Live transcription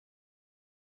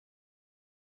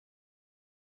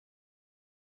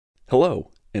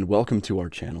Hello, and welcome to our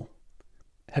channel.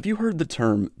 Have you heard the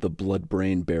term the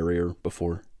blood-brain barrier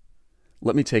before?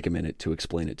 Let me take a minute to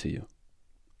explain it to you.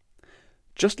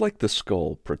 Just like the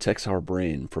skull protects our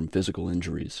brain from physical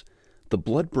injuries, the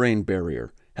blood-brain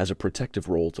barrier has a protective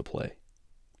role to play.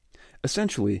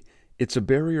 Essentially, it's a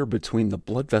barrier between the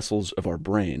blood vessels of our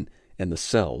brain and the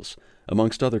cells,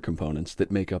 amongst other components that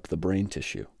make up the brain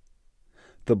tissue.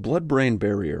 The blood-brain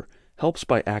barrier helps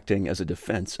by acting as a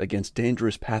defense against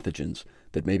dangerous pathogens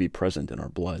that may be present in our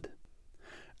blood.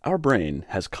 Our brain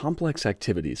has complex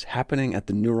activities happening at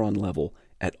the neuron level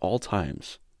at all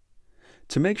times.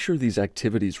 To make sure these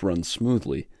activities run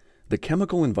smoothly, the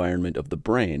chemical environment of the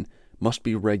brain must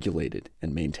be regulated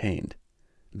and maintained.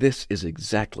 This is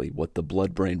exactly what the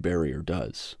blood-brain barrier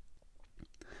does.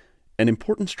 An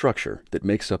important structure that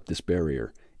makes up this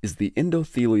barrier is the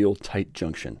endothelial tight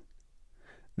junction.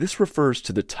 This refers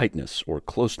to the tightness or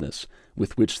closeness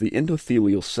with which the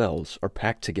endothelial cells are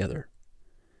packed together.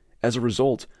 As a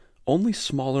result, only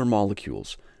smaller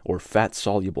molecules, or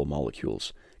fat-soluble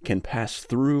molecules, can pass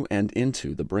through and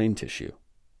into the brain tissue.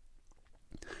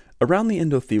 Around the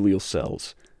endothelial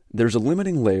cells, there's a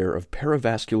limiting layer of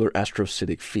perivascular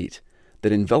astrocytic feet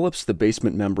that envelops the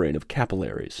basement membrane of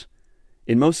capillaries.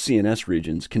 In most CNS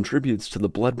regions, contributes to the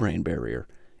blood-brain barrier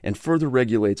and further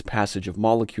regulates passage of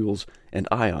molecules and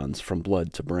ions from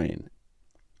blood to brain.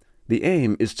 The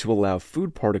aim is to allow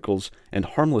food particles and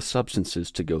harmless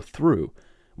substances to go through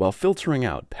while filtering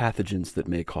out pathogens that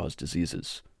may cause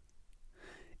diseases.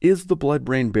 Is the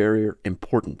blood-brain barrier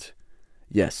important?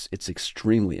 Yes, it's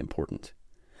extremely important.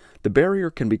 The barrier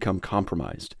can become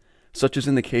compromised, such as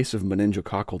in the case of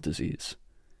meningococcal disease.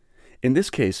 In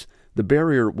this case, the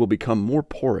barrier will become more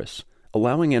porous,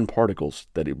 allowing in particles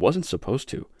that it wasn't supposed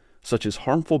to, such as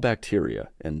harmful bacteria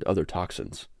and other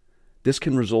toxins. This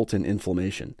can result in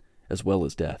inflammation, as well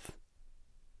as death.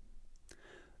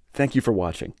 Thank you for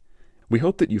watching. We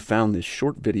hope that you found this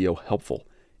short video helpful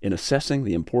in assessing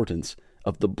the importance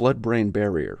of the blood-brain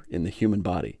barrier in the human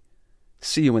body.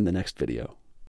 See you in the next video.